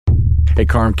Hey,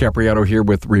 Carm Capriato here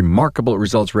with Remarkable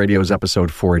Results Radio's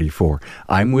episode 484.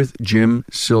 I'm with Jim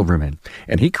Silverman,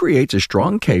 and he creates a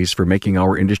strong case for making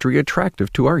our industry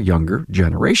attractive to our younger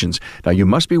generations. Now, you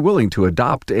must be willing to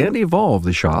adopt and evolve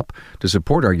the shop to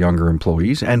support our younger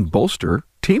employees and bolster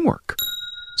teamwork.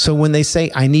 So when they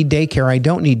say, I need daycare, I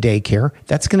don't need daycare,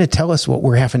 that's going to tell us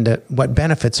what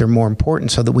benefits are more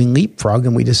important so that we leapfrog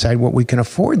and we decide what we can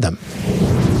afford them.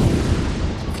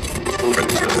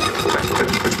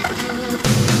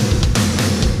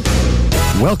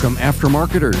 Welcome,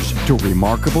 aftermarketers, to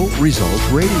Remarkable Results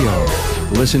Radio.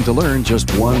 Listen to learn just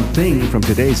one thing from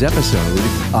today's episode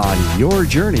on your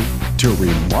journey to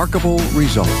remarkable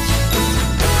results.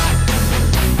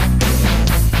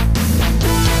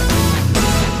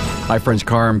 Hi, friends.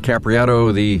 Carm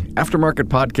Capriato, the Aftermarket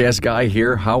Podcast guy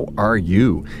here. How are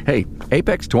you? Hey,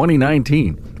 Apex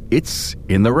 2019. It's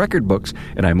in the record books,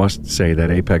 and I must say that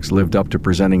Apex lived up to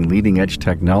presenting leading-edge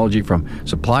technology from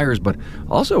suppliers, but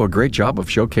also a great job of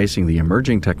showcasing the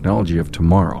emerging technology of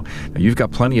tomorrow. Now, you've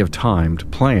got plenty of time to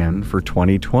plan for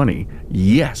 2020.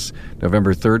 Yes,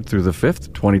 November 3rd through the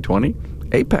 5th, 2020,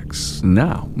 Apex,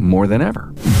 now more than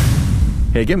ever.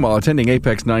 Hey, again, while attending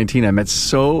Apex 19, I met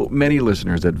so many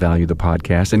listeners that value the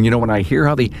podcast. And, when I hear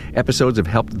how the episodes have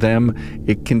helped them,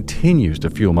 it continues to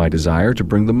fuel my desire to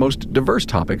bring the most diverse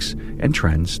topics and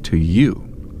trends to you.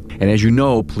 And as you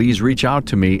know, please reach out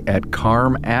to me at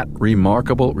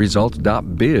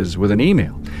carm@remarkableresults.biz with an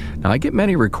email. Now, I get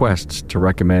many requests to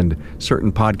recommend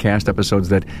certain podcast episodes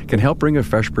that can help bring a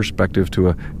fresh perspective to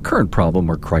a current problem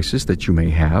or crisis that you may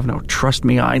have. Now, trust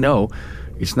me, I know.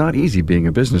 It's not easy being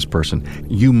a business person.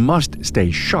 You must stay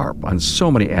sharp on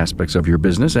so many aspects of your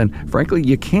business, and frankly,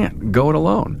 you can't go it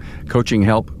alone. Coaching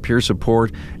help, peer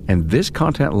support, and this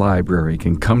content library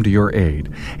can come to your aid.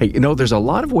 Hey, there's a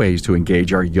lot of ways to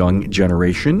engage our young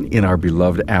generation in our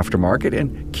beloved aftermarket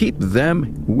and keep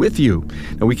them with you.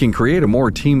 Now, we can create a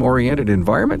more team-oriented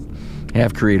environment,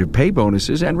 have creative pay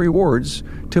bonuses and rewards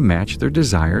to match their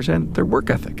desires and their work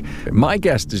ethic. My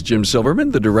guest is Jim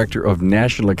Silverman, the Director of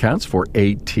National Accounts for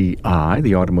ATI,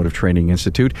 the Automotive Training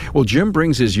Institute. Well, Jim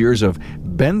brings his years of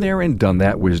been there and done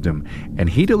that wisdom, and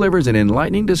he delivers an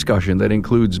enlightening discussion that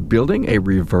includes building a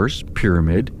reverse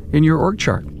pyramid in your org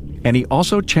chart. And he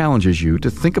also challenges you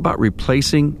to think about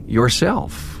replacing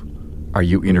yourself. Are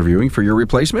you interviewing for your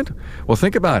replacement? Well,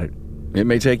 think about it. It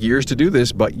may take years to do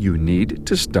this, but you need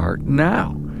to start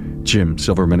now. Jim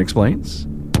Silverman explains.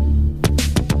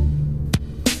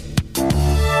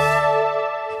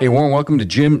 Hey, warm welcome to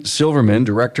Jim Silverman,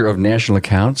 Director of National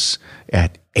Accounts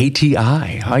at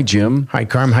ATI. Hi, Jim. Hi,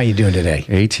 Carm. How you doing today?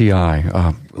 ATI,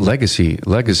 legacy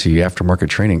aftermarket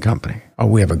training company. Oh,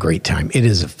 we have a great time. It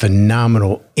is a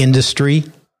phenomenal industry,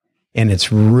 and it's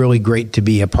really great to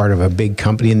be a part of a big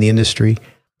company in the industry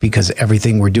because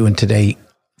everything we're doing today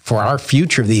for our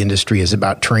future of the industry is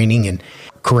about training and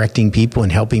correcting people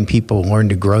and helping people learn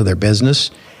to grow their business.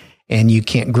 And you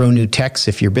can't grow new techs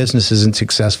if your business isn't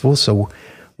successful. So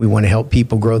we want to help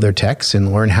people grow their techs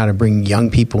and learn how to bring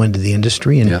young people into the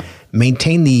industry and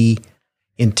maintain the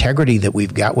integrity that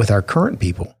we've got with our current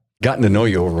people. Gotten to know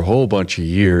you over a whole bunch of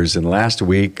years, and last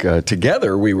week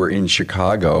together we were in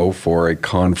Chicago for a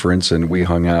conference, and we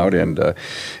hung out, and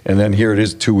then here it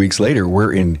is 2 weeks later.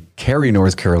 We're in Cary,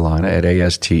 North Carolina at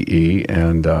ASTE,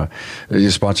 and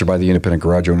it's sponsored by the Independent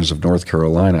Garage Owners of North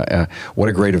Carolina. What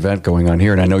a great event going on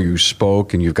here, and I know you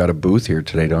spoke, and you've got a booth here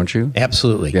today, don't you?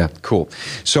 Absolutely. Yeah, cool.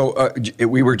 So I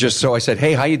said,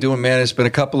 hey, how you doing, man? It's been a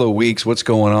couple of weeks. What's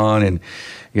going on? And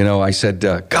I said,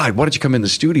 God, why don't you come in the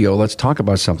studio? Let's talk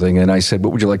about something. And I said,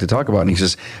 what would you like to talk about? And he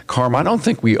says, Carm, I don't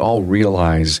think we all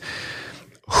realize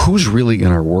who's really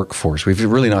in our workforce. We've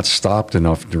really not stopped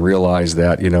enough to realize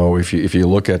that, if you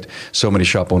look at so many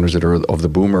shop owners that are of the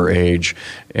boomer age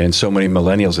and so many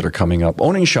millennials that are coming up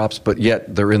owning shops, but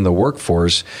yet they're in the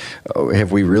workforce,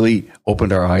 have we really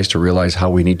opened our eyes to realize how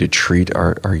we need to treat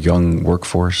our young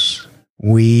workforce?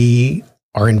 We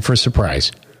are in for a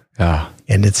surprise.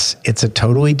 And it's a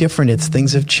totally different,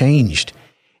 things have changed.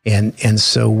 And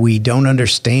so we don't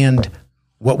understand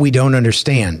what we don't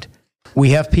understand.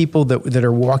 We have people that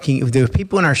are walking, there are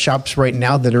people in our shops right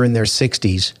now that are in their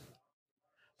 60s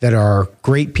that are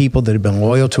great people that have been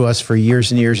loyal to us for years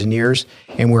and years and years.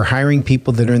 And we're hiring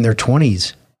people that are in their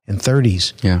 20s and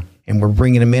 30s. Yeah. And we're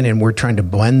bringing them in and we're trying to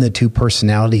blend the two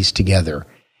personalities together.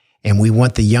 And we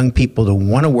want the young people to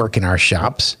want to work in our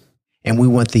shops. And we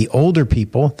want the older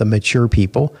people, the mature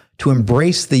people, to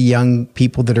embrace the young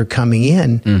people that are coming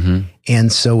in. Mm-hmm.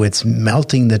 And so it's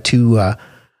melting the two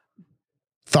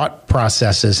thought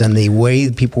processes and the way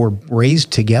people were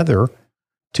raised together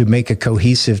to make a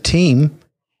cohesive team.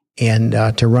 and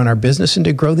to run our business and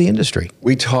to grow the industry.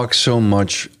 We talk so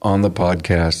much on the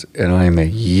podcast, and I am a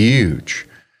huge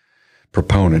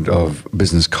proponent of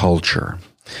business culture.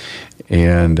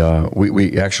 And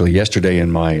we actually yesterday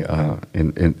in my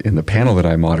in the panel that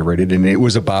I moderated, and it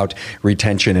was about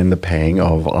retention and the paying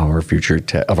of our future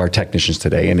of our technicians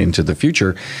today and into the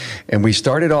future. And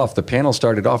the panel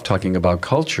started off talking about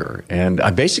culture, and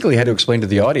I basically had to explain to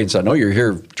the audience, I know you're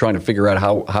here trying to figure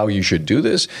out how you should do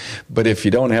this, but if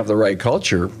you don't have the right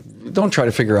culture, don't try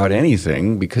to figure out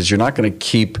anything, because you're not going to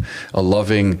keep a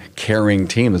loving, caring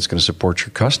team that's going to support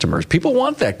your customers. People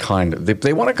want that kind of,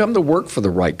 they want to come to work for the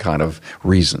right kind of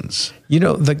reasons.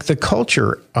 The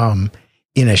culture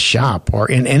in a shop or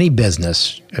in any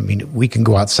business, I mean, we can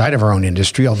go outside of our own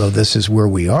industry, although this is where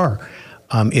we are,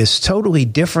 is totally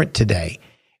different today.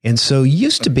 And so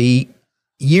used to be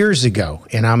years ago,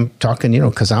 and I'm talking,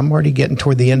 because I'm already getting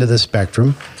toward the end of the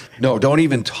spectrum. No, don't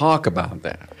even talk about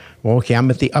that. Well, okay, I'm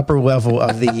at the upper level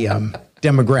of the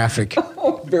demographic.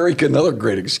 Very good. Another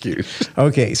great excuse.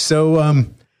 Okay, so,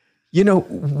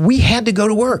 we had to go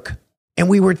to work, and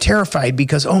we were terrified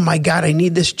because, oh my God, I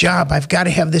need this job. I've got to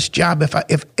have this job.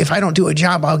 If I don't do a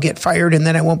job, I'll get fired, and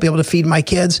then I won't be able to feed my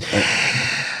kids.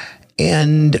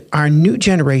 And our new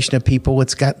generation of people,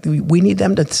 we need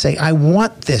them to say, I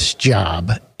want this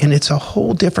job. And it's a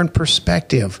whole different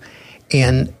perspective.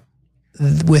 And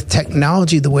with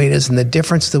technology the way it is and the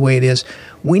difference the way it is,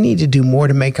 we need to do more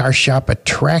to make our shop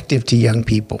attractive to young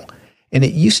people. And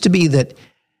it used to be that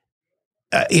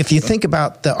if you think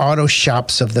about the auto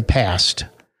shops of the past,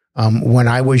 when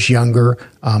I was younger,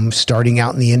 starting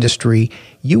out in the industry,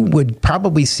 you would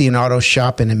probably see an auto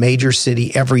shop in a major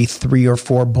city every 3 or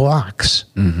 4 blocks.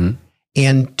 Mm-hmm.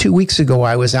 And 2 weeks ago,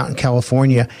 I was out in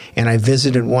California, and I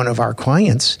visited one of our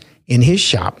clients in his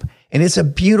shop. And it's a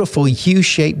beautiful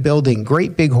U-shaped building,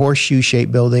 great big horseshoe-shaped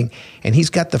building. And he's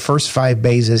got the first 5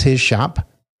 bays as his shop.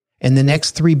 And the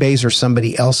next 3 bays are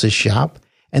somebody else's shop.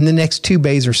 And the next 2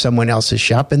 bays are someone else's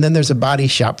shop. And then there's a body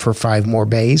shop for 5 more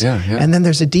bays. Yeah. And then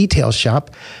there's a detail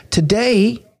shop.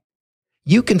 Today,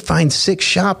 you can find 6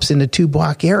 shops in a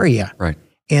 2-block area. Right.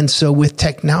 And so with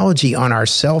technology on our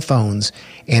cell phones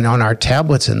and on our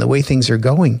tablets and the way things are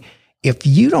going, if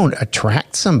you don't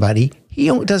attract somebody, he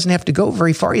doesn't have to go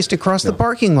very far. He has to cross the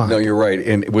parking lot. No, you're right.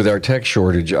 And with our tech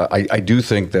shortage, I do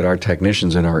think that our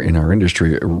technicians in our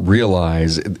industry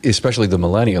realize, especially the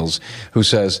millennials, who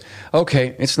says,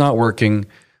 okay, it's not working.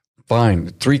 Fine.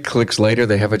 3 clicks later,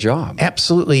 they have a job.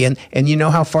 Absolutely. And you know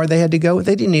how far they had to go?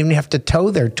 They didn't even have to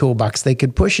tow their toolbox. They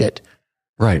could push it.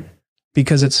 Right.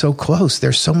 Because it's so close.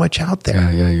 There's so much out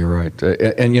there. Yeah, you're right.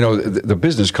 And the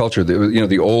business culture,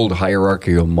 the old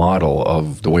hierarchical model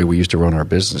of the way we used to run our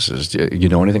businesses. Do you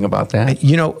know anything about that?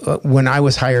 When I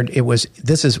was hired,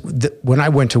 when I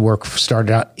went to work,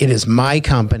 started out, it is my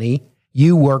company.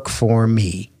 You work for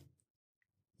me.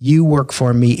 You work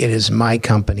for me. It is my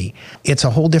company. It's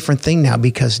a whole different thing now,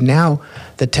 because now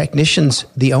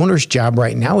the owner's job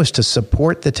right now is to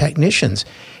support the technicians.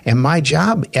 And my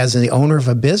job as the owner of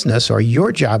a business, or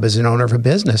your job as an owner of a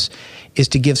business, is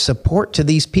to give support to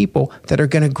these people that are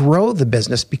going to grow the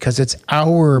business, because it's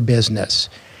our business.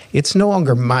 It's no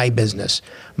longer my business.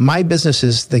 My business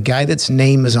is the guy that's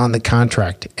name is on the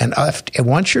contract. And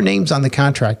once your name's on the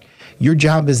contract, your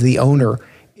job as the owner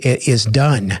is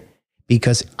done.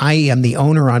 Because I am the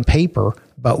owner on paper,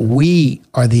 but we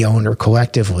are the owner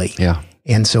collectively. Yeah.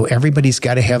 And so everybody's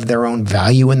got to have their own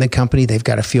value in the company. They've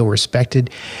got to feel respected.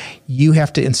 You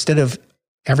have to, instead of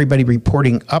everybody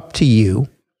reporting up to you,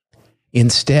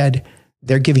 instead,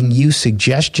 they're giving you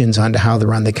suggestions on how to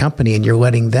run the company, and you're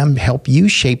letting them help you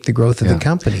shape the growth of the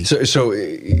company. So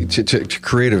to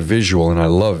create a visual, and I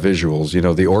love visuals,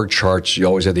 the org charts, you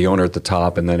always had the owner at the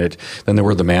top, and then there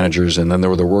were the managers, and then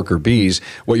there were the worker bees.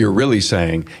 What you're really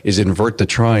saying is invert the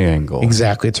triangle.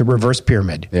 Exactly. It's a reverse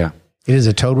pyramid. Yeah. It is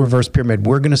a total reverse pyramid.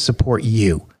 We're going to support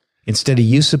you. Instead of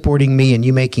you supporting me and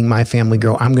you making my family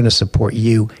grow, I'm going to support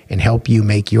you and help you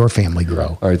make your family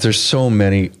grow. All right. There's so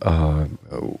many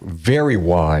very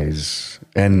wise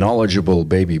and knowledgeable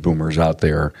baby boomers out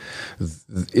there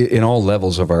in all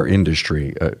levels of our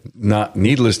industry. Not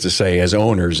needless to say, as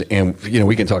owners, and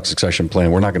we can talk succession plan.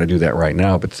 We're not going to do that right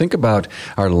now. But think about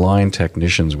our line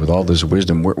technicians with all this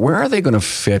wisdom. Where are they going to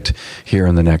fit here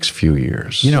in the next few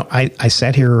years? I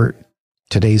sat here.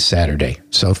 Today's Saturday.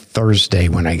 So Thursday,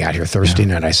 when I got here, Thursday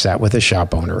night, I sat with a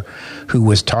shop owner who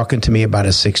was talking to me about a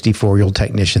 64-year-old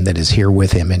technician that is here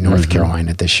with him in North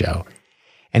Carolina at the show.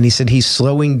 And he said, he's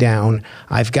slowing down.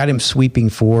 I've got him sweeping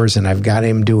floors, and I've got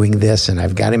him doing this, and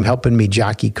I've got him helping me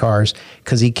jockey cars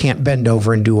because he can't bend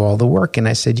over and do all the work. And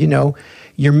I said,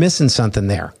 you're missing something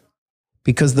there,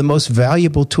 because the most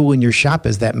valuable tool in your shop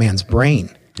is that man's brain.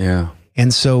 Yeah.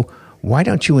 And so why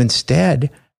don't you instead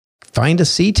find a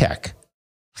C-Tech,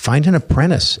 find an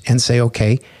apprentice and say,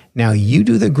 okay, now you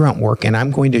do the grunt work and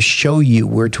I'm going to show you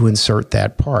where to insert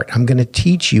that part. I'm going to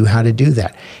teach you how to do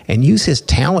that, and use his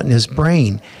talent and his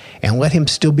brain and let him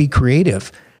still be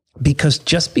creative. Because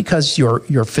just because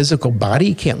your physical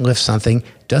body can't lift something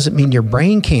doesn't mean your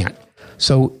brain can't.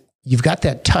 So you've got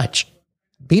that touch.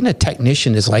 Being a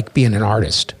technician is like being an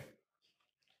artist.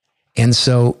 And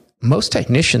so most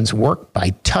technicians work by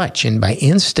touch and by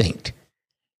instinct.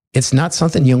 It's not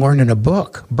something you learn in a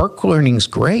book. Book learning's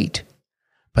great,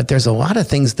 but there's a lot of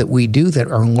things that we do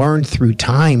that are learned through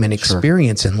time and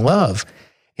experience and love.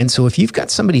 And so if you've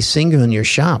got somebody single in your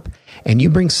shop and you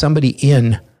bring somebody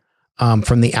in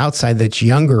from the outside that's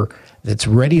younger, that's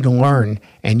ready to learn,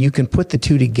 and you can put the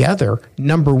two together,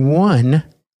 number one,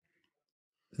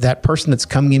 that person that's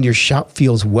coming into your shop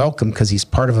feels welcome because he's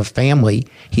part of a family.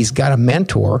 He's got a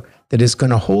mentor that is going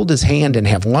to hold his hand and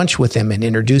have lunch with him and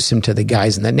introduce him to the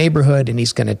guys in the neighborhood, and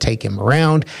he's going to take him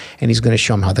around, and he's going to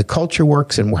show him how the culture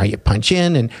works and how you punch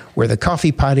in and where the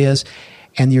coffee pot is.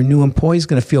 And your new employee is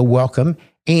going to feel welcome,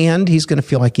 and he's going to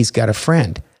feel like he's got a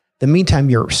friend. The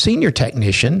meantime, your senior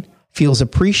technician feels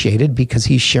appreciated because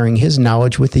he's sharing his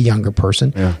knowledge with the younger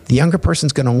person. Yeah. The younger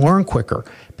person's going to learn quicker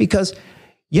because,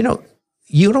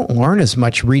 you don't learn as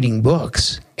much reading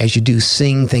books as you do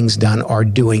seeing things done or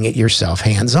doing it yourself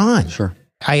hands-on. Sure.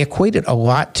 I equate it a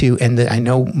lot to, and I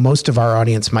know most of our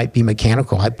audience might be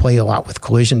mechanical. I play a lot with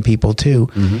collision people too.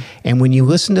 Mm-hmm. And when you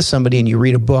listen to somebody and you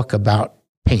read a book about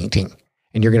painting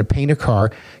and you're going to paint a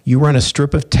car, you run a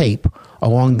strip of tape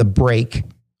along the brake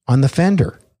on the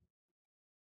fender.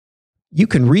 You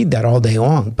can read that all day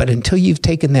long, but until you've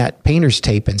taken that painter's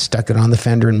tape and stuck it on the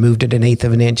fender and moved it 1/8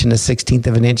 of an inch and 1/16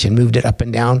 of an inch and moved it up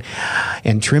and down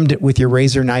and trimmed it with your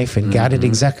razor knife and got it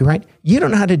exactly right, you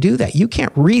don't know how to do that. You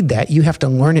can't read that. You have to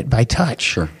learn it by touch.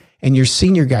 Sure. And your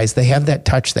senior guys, they have that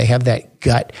touch, they have that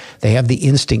gut, they have the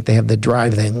instinct, they have the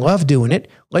drive, they love doing it.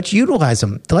 Let's utilize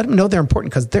them. Let them know they're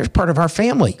important because they're part of our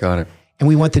family. Got it. And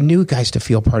we want the new guys to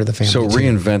feel part of the family. So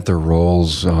reinvent their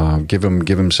roles, give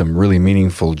them some really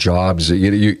meaningful jobs.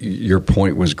 Your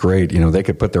point was great. They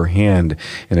could put their hand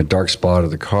in a dark spot of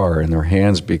the car, and their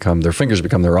fingers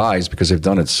become their eyes because they've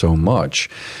done it so much.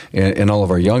 And all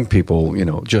of our young people,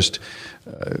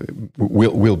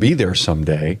 will be there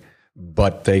someday,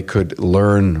 but they could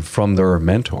learn from their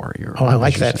mentor. I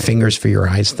like that fingers for your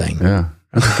eyes thing. Yeah.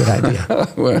 That's a good idea.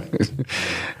 Well,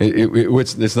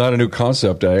 it's not a new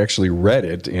concept. I actually read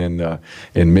it in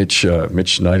Mitch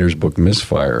Schneider's book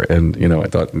Misfire, and I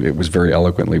thought it was very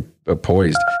eloquently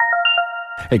poised.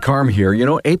 Hey, Carm here.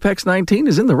 Apex 19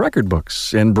 is in the record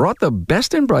books and brought the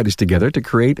best and brightest together to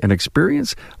create an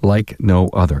experience like no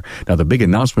other. Now, the big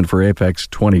announcement for Apex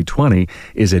 2020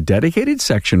 is a dedicated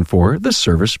section for the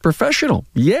service professional.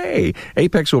 Yay!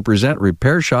 Apex will present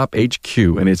Repair Shop HQ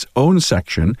in its own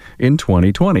section in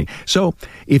 2020. So,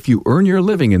 if you earn your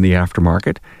living in the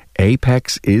aftermarket,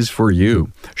 Apex is for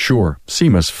you. Sure,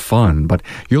 SEMA's fun, but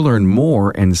you'll learn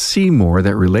more and see more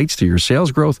that relates to your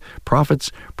sales growth,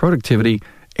 profits, productivity,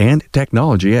 and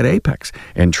technology at Apex.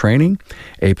 And training,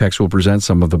 Apex will present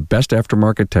some of the best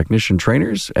aftermarket technician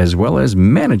trainers as well as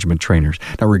management trainers.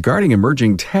 Now, regarding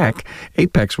emerging tech,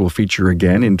 Apex will feature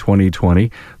again in 2020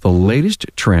 the latest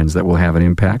trends that will have an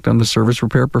impact on the service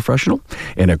repair professional.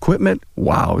 And equipment,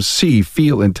 wow, see,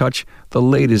 feel, and touch the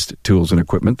latest tools and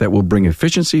equipment that will bring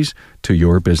efficiencies to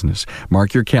your business.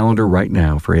 Mark your calendar right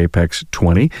now for Apex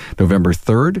 20, November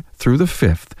 3rd through the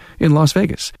 5th in Las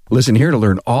Vegas. Listen here to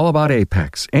learn all about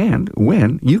Apex and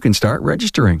when you can start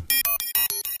registering.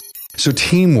 So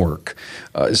teamwork.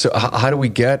 So how do we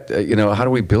how do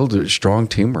we build a strong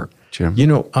teamwork, Jim?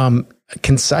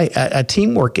 A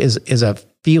teamwork is a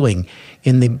feeling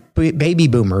in the baby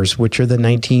boomers, which are the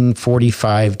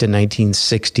 1945 to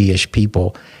 1960-ish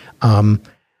people.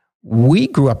 We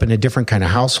grew up in a different kind of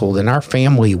household, and our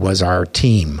family was our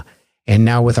team. And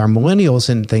now with our millennials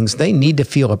and things, they need to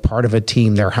feel a part of a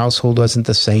team. Their household wasn't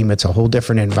the same. It's a whole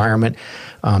different environment.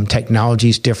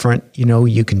 Technology's different.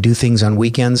 You can do things on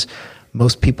weekends.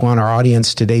 Most people in our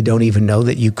audience today don't even know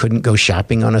that you couldn't go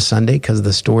shopping on a Sunday because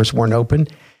the stores weren't open.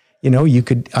 You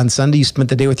could, on Sunday, you spent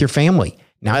the day with your family.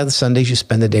 Now the Sundays you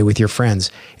spend the day with your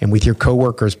friends and with your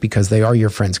coworkers because they are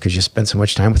your friends because you spend so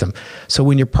much time with them. So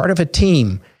when you're part of a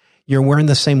team, you're wearing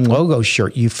the same logo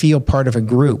shirt. You feel part of a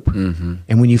group. Mm-hmm.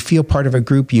 And when you feel part of a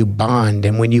group, you bond.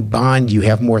 And when you bond, you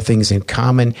have more things in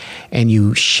common and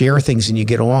you share things and you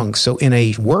get along. So in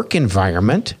a work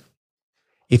environment,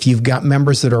 if you've got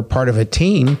members that are part of a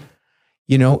team,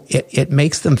 it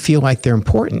makes them feel like they're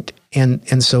important.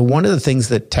 And so one of the things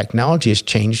that technology has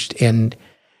changed and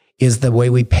is the way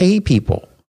we pay people.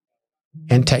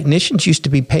 And technicians used to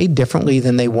be paid differently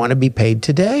than they want to be paid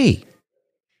today.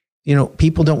 You know,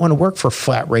 people don't want to work for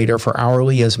flat rate or for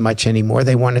hourly as much anymore.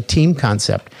 They want a team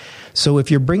concept. So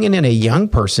if you're bringing in a young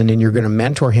person and you're going to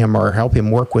mentor him or help him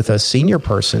work with a senior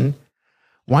person,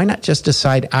 why not just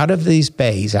decide out of these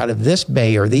bays, out of this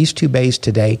bay or these 2 bays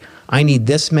today, I need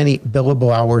this many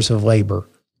billable hours of labor.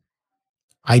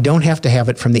 I don't have to have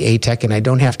it from the A-Tech and I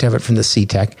don't have to have it from the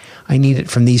C-Tech. I need it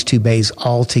from these 2 bays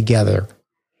all together.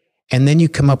 And then you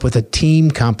come up with a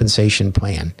team compensation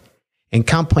plan. And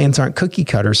comp plans aren't cookie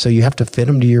cutters, so you have to fit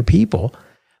them to your people.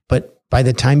 But by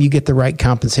the time you get the right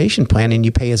compensation plan and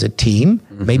you pay as a team,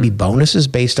 maybe bonuses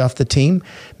based off the team,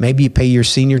 maybe you pay your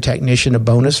senior technician a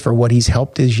bonus for what he's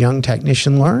helped his young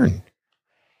technician learn.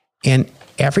 And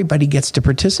everybody gets to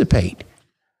participate.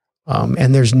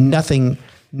 And there's nothing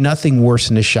worse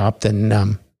in a shop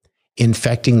than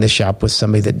infecting the shop with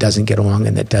somebody that doesn't get along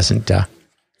and that doesn't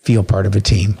feel part of a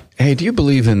team. Hey, do you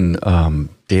believe in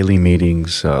daily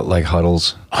meetings like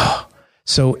huddles?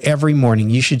 So every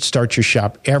morning, you should start your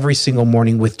shop every single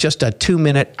morning with just a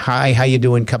 2-minute, hi, how you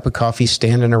doing, cup of coffee,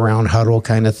 standing around huddle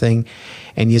kind of thing.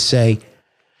 And you say,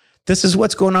 this is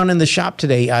what's going on in the shop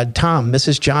today. Tom,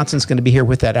 Mrs. Johnson's going to be here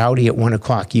with that Audi at 1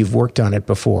 o'clock. You've worked on it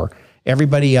before.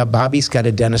 Everybody, Bobby's got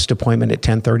a dentist appointment at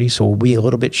 10:30, so we'll be a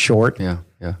little bit short. Yeah.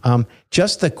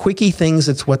 Just the quickie things,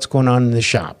 that's what's going on in the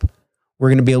shop. We're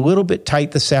going to be a little bit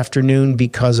tight this afternoon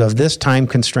because of this time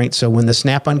constraint. So when the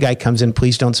Snap-on guy comes in,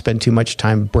 please don't spend too much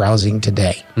time browsing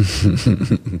today.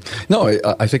 No,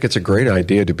 I think it's a great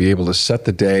idea to be able to set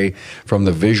the day from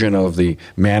the vision of the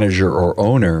manager or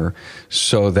owner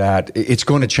so that it's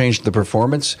going to change the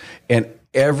performance and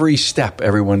every step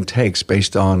everyone takes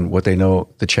based on what they know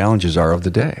the challenges are of the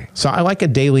day. So I like a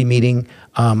daily meeting.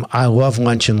 I love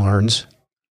lunch and learns.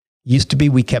 Used to be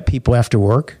we kept people after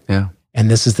work. Yeah. And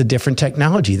this is the different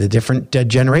technology, the different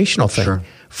generational thing. Sure.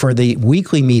 For the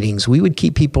weekly meetings, we would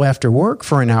keep people after work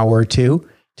for an hour or two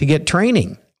to get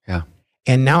training. Yeah.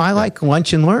 And now I like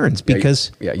lunch and learns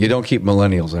because... Yeah, you don't keep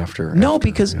millennials after... No,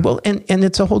 because... Yeah. Well, and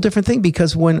it's a whole different thing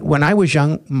because when I was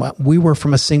young, we were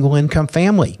from a single income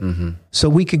family. Mm-hmm. So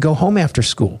we could go home after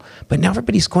school. But now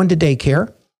everybody's going to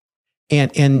daycare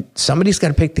and somebody's got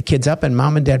to pick the kids up and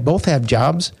mom and dad both have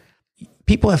jobs.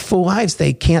 People have full lives.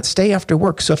 They can't stay after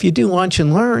work. So if you do lunch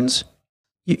and learns,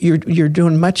 you're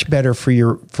doing much better for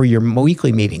your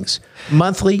weekly meetings.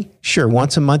 Monthly, sure.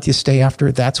 Once a month you stay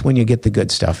after. That's when you get the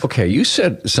good stuff. Okay, you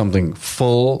said something,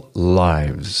 full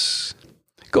lives.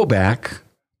 Go back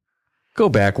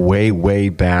way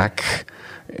back,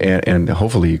 and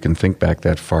hopefully you can think back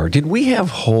that far. Did we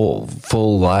have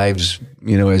full lives,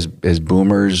 as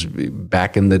boomers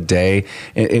back in the day?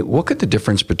 What could the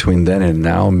difference between then and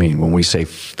now mean when we say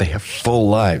they have full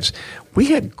lives? We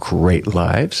had great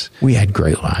lives. We had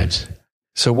great lives.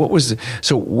 So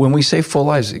when we say full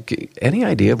lives, any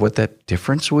idea of what that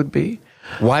difference would be?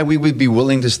 Why we would be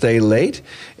willing to stay late?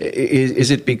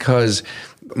 Is it because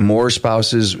more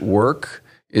spouses work?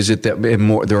 Is it that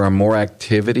there are more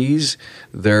activities?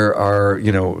 There are,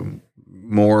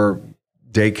 more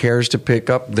daycares to pick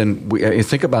up than we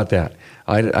think about that.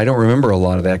 I don't remember a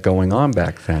lot of that going on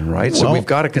back then, right? So we've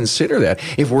got to consider that.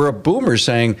 If we're a boomer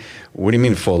saying, "What do you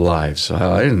mean full lives?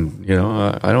 I don't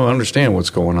understand what's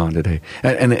going on today,"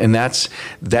 and that's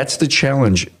the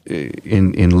challenge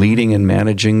in leading and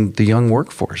managing the young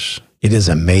workforce. It is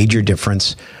a major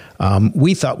difference.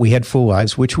 We thought we had full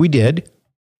lives, which we did.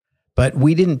 But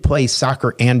we didn't play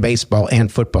soccer and baseball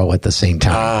and football at the same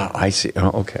time. I see.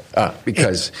 Oh, okay.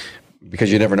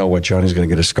 Because you never know what Johnny's going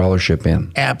to get a scholarship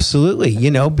in. Absolutely.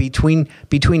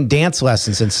 Between dance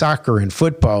lessons and soccer and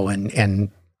football and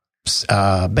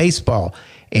baseball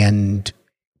and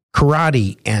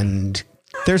karate and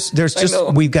there's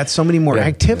just we've got so many more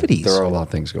activities. There are a lot of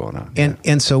things going on.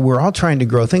 And so we're all trying to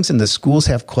grow things, and the schools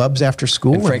have clubs after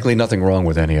school. And frankly, nothing wrong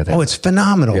with any of that. Oh, it's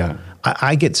phenomenal. Yeah.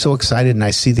 I get so excited, and I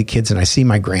see the kids, and I see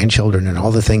my grandchildren and all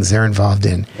the things they're involved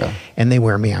in, and they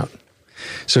wear me out.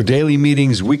 So daily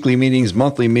meetings, weekly meetings,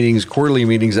 monthly meetings, quarterly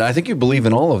meetings. I think you believe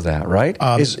in all of that, right?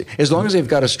 As long as they've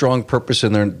got a strong purpose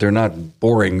and they're not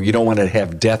boring, you don't want to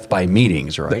have death by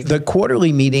meetings, right? The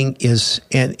quarterly meeting is,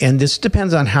 and this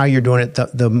depends on how you're doing it.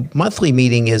 The monthly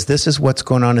meeting is, this is what's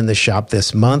going on in the shop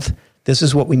this month. This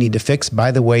is what we need to fix. By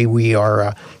the way, we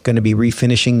are going to be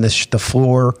refinishing the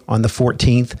floor on the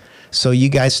 14th. So you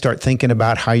guys start thinking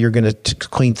about how you're going to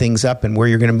clean things up and where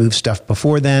you're going to move stuff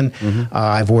before then.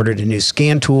 I've ordered a new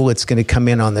scan tool. It's going to come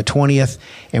in on the 20th,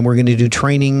 and we're going to do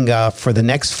training for the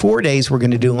next 4 days. We're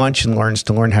going to do lunch and learns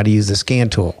to learn how to use the scan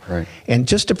tool. Right. And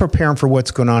just to prepare them for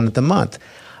what's going on at the month.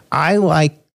 I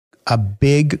like a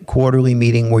big quarterly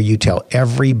meeting where you tell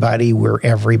everybody where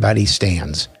everybody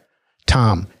stands.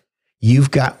 Tom,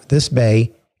 you've got this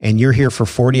bay, and you're here for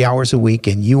 40 hours a week,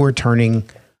 and you are turning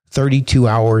 32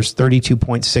 hours,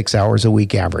 32.6 hours a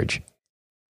week average.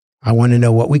 I want to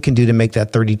know what we can do to make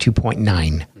that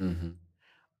 32.9.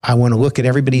 I want to look at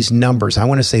everybody's numbers. I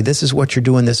want to say, this is what you're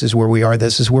doing. This is where we are.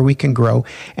 This is where we can grow.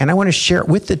 And I want to share it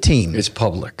with the team. It's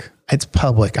public. It's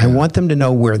public. Yeah. I want them to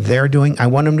know where they're doing. I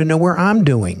want them to know where I'm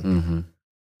doing.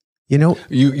 You know,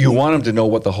 you want them to know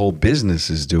what the whole business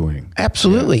is doing.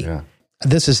 Absolutely. Yeah.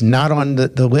 This is not on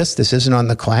the list. This isn't on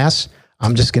the class.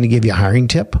 I'm just going to give you a hiring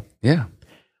tip. Yeah.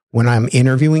 When I'm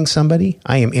interviewing somebody,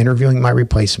 I am interviewing my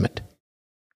replacement.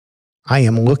 I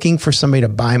am looking for somebody to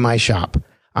buy my shop.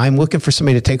 I'm looking for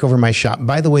somebody to take over my shop.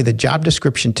 By the way, the job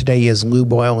description today is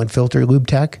lube oil and filter lube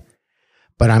tech,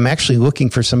 but I'm actually looking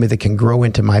for somebody that can grow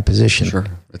into my position. Sure.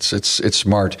 It's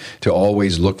smart to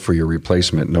always look for your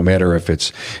replacement, no matter if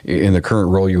it's in the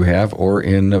current role you have or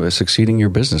in succeeding your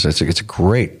business. It's a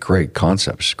great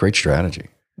concept, great strategy.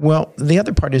 Well, the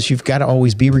other part is you've got to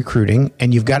always be recruiting,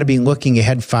 and you've got to be looking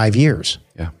ahead 5 years.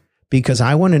 Yeah. Because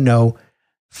I want to know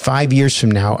 5 years from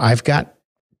now, I've got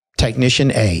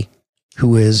technician A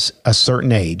who is a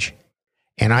certain age.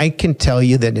 And I can tell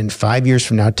you that in 5 years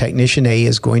from now, technician A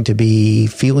is going to be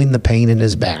feeling the pain in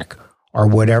his back or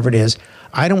whatever it is.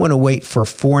 I don't want to wait for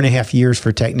 4.5 years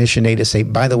for technician A to say,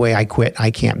 by the way, I quit. I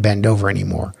can't bend over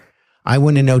anymore. I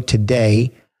want to know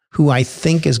today who I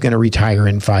think is going to retire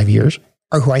in 5 years,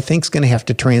 or who I think is going to have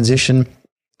to transition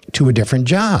to a different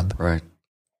job. Right.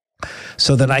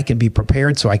 So that I can be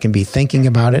prepared, so I can be thinking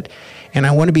about it. And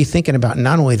I want to be thinking about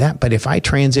not only that, but if I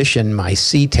transition my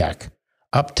C tech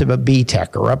up to a B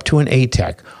tech or up to an A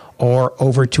tech or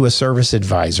over to a service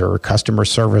advisor or customer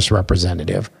service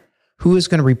representative, who is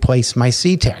going to replace my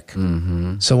C tech?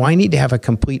 So I need to have a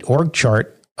complete org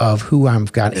chart of who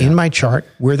I've got in my chart,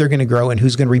 where they're going to grow, and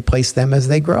who's going to replace them as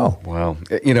they grow. Wow.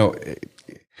 You know,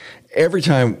 every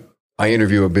time I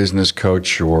interview a business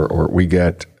coach or we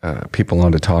get people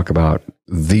on to talk about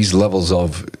these levels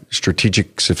of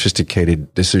strategic,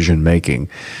 sophisticated decision making,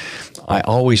 I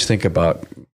always think about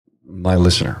my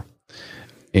listener.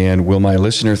 And will my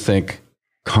listener think,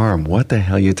 Carm, what the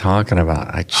hell are you talking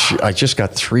about? I just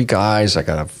got 3 guys. I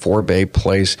got a 4-bay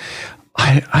place.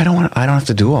 I don't have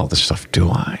to do all this stuff, do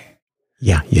I?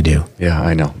 Yeah, you do. Yeah,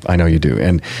 I know you do.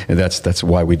 And that's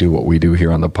why we do what we do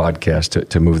here on the podcast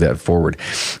to move that forward.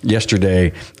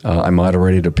 Yesterday, I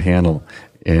moderated a panel,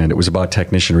 and it was about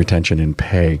technician retention and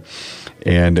pay.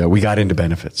 And we got into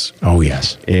benefits. Oh,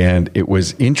 yes. And it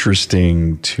was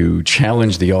interesting to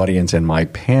challenge the audience and my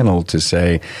panel to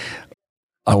say,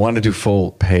 I want to do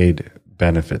full paid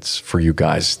benefits for you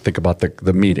guys. Think about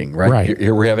the meeting, right?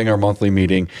 Here we're having our monthly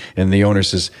meeting, and the owner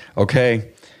says,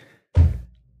 okay,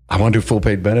 I want to do full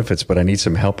paid benefits, but I need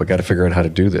some help. I got to figure out how to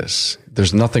do this.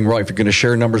 There's nothing wrong. If you're going to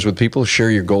share numbers with people,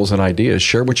 share your goals and ideas.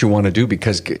 Share what you want to do,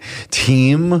 because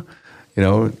team,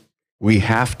 we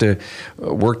have to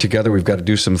work together. We've got to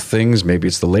do some things. Maybe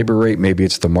it's the labor rate. Maybe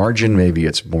it's the margin. Maybe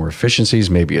it's more efficiencies.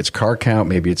 Maybe it's car count.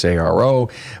 Maybe it's ARO.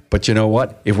 But you know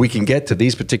what? If we can get to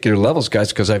these particular levels, guys,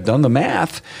 because I've done the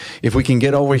math, if we can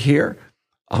get over here,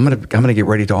 I'm gonna get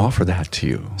ready to offer that to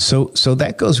you. So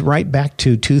that goes right back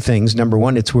to 2 things. Number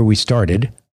one, it's where we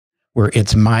started, where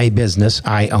it's my business.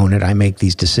 I own it. I make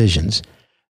these decisions.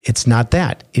 It's not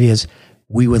that. It is,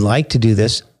 we would like to do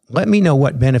this. Let me know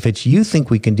what benefits you think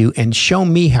we can do, and show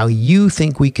me how you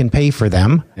think we can pay for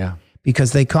them. Yeah.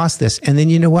 Because they cost this. And then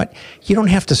you know what? You don't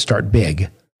have to start big.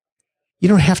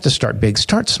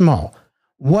 Start small.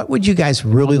 What would you guys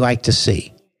really like to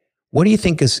see? What do you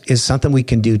think is something we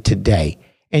can do today?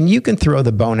 And you can throw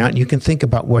the bone out and you can think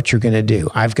about what you're going to do.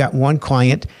 I've got one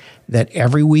client that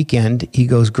every weekend he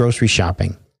goes grocery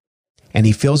shopping, and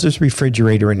he fills his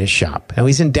refrigerator in his shop. Now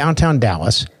he's in downtown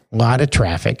Dallas, a lot of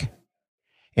traffic.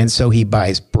 And so he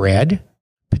buys bread,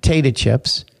 potato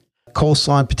chips,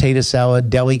 coleslaw and potato salad,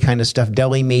 deli kind of stuff,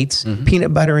 deli meats,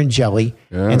 peanut butter and jelly,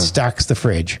 and stocks the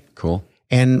fridge. Cool.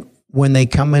 And when they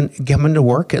come into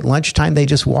work at lunchtime, they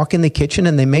just walk in the kitchen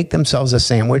and they make themselves a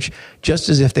sandwich, just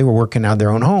as if they were working out of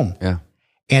their own home. Yeah.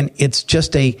 And it's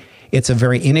a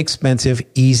very inexpensive,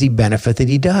 easy benefit that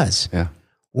he does. Yeah.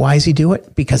 Why does he do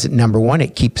it? Because number one,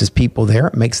 it keeps his people there.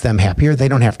 It makes them happier. They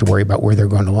don't have to worry about where they're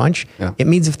going to lunch. Yeah. It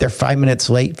means if they're 5 minutes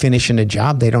late finishing a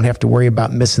job, they don't have to worry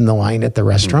about missing the line at the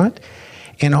restaurant.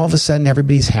 And all of a sudden,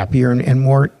 everybody's happier and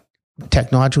more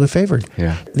technologically favored.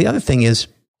 Yeah. The other thing is,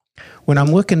 when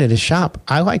I'm looking at a shop,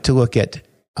 I like to look at,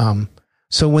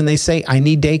 so when they say, I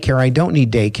need daycare, I don't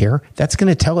need daycare, that's going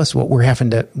to tell us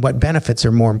what benefits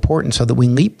are more important so that we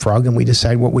leapfrog and we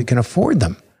decide what we can afford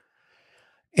them.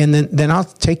 And then I'll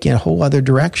take you in a whole other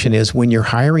direction is when you're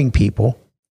hiring people,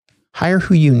 hire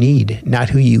who you need, not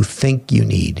who you think you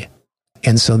need.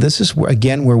 And so this is,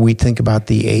 again, where we think about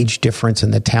the age difference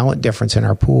and the talent difference in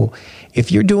our pool.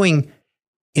 If you're doing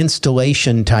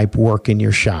installation type work in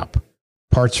your shop,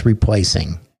 parts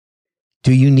replacing,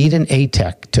 do you need an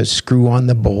ATEC to screw on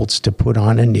the bolts to put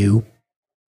on a new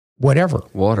whatever?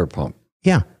 Water pump.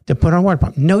 Yeah, to put on a water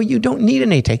pump. No, you don't need an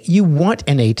ATEC. You want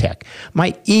an ATEC.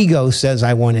 My ego says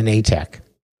I want an ATEC.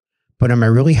 But am I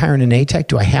really hiring an ATEC?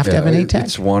 Do I have to have an ATEC?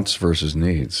 It's wants versus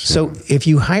needs. So if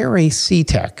you hire a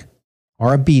C-Tech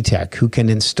or a B-Tech who can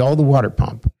install the water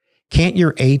pump, can't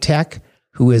your A-Tech,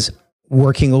 who is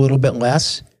working a little bit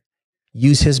less,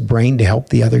 use his brain to help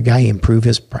the other guy improve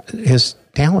his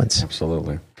talents?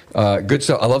 Absolutely. Good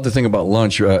stuff. I love the thing about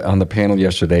lunch. On the panel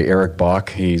yesterday, Eric Bach,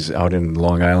 he's out in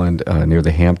Long Island near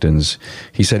the Hamptons.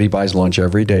 He said he buys lunch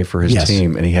every day for his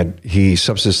team, and he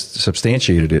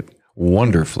substantiated it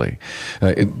wonderfully.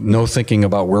 No thinking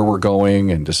about where we're going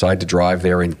and decide to drive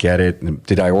there and get it. And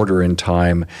did I order in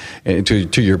time? And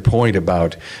to your point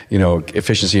about,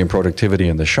 efficiency and productivity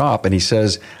in the shop. And he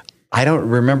says, I don't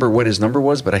remember what his number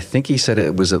was, but I think he said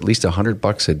it was at least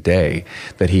 $100 a day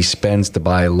that he spends to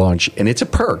buy lunch. And it's a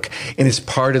perk. And it's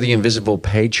part of the invisible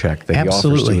paycheck that he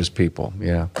offers to his people.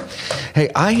 Yeah. Hey,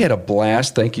 I had a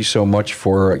blast. Thank you so much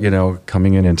for,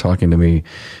 coming in and talking to me.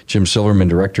 Jim Silverman,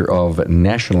 Director of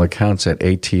National Accounts at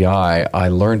ATI. I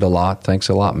learned a lot. Thanks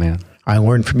a lot, man. I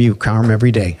learn from you, Carm,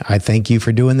 every day. I thank you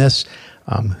for doing this.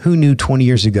 Who knew 20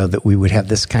 years ago that we would have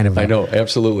this kind of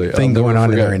absolutely thing going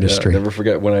on in our industry? Never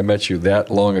forget when I met you that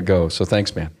long ago. So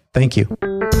thanks, man. Thank you.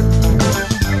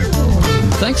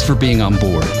 Thanks for being on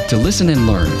board to listen and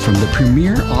learn from the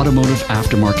premier automotive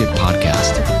aftermarket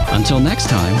podcast. Until next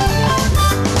time.